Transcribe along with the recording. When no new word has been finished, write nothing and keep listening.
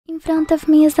front of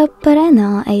me is OPPO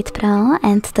Reno 8 Pro,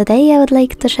 and today I would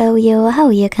like to show you how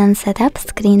you can set up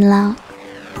screen lock.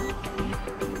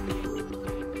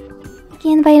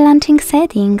 Begin by launching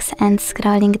settings and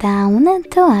scrolling down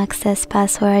to access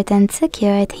password and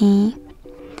security.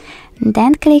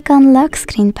 Then click on lock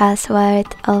screen password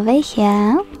over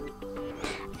here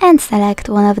and select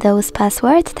one of those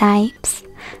password types: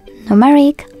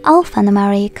 numeric,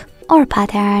 alphanumeric or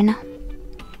pattern.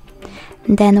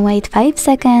 Then wait 5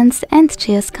 seconds and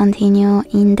choose continue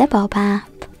in the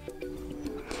pop-up.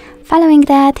 Following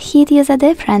that, hit use a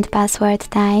different password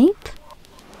type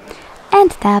and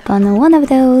tap on one of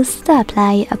those to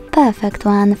apply a perfect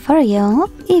one for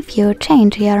you if you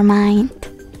change your mind.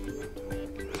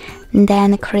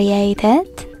 Then create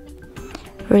it,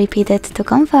 repeat it to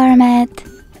confirm it,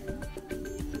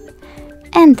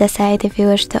 and decide if you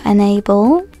wish to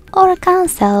enable or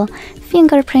cancel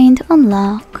fingerprint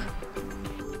unlock.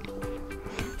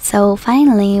 So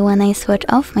finally, when I switch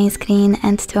off my screen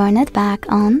and turn it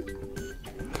back on,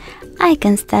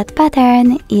 icons that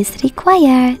pattern is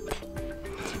required.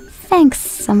 Thanks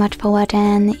so much for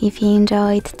watching. If you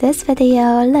enjoyed this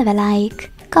video, leave a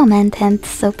like, comment and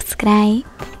subscribe.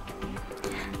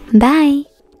 Bye!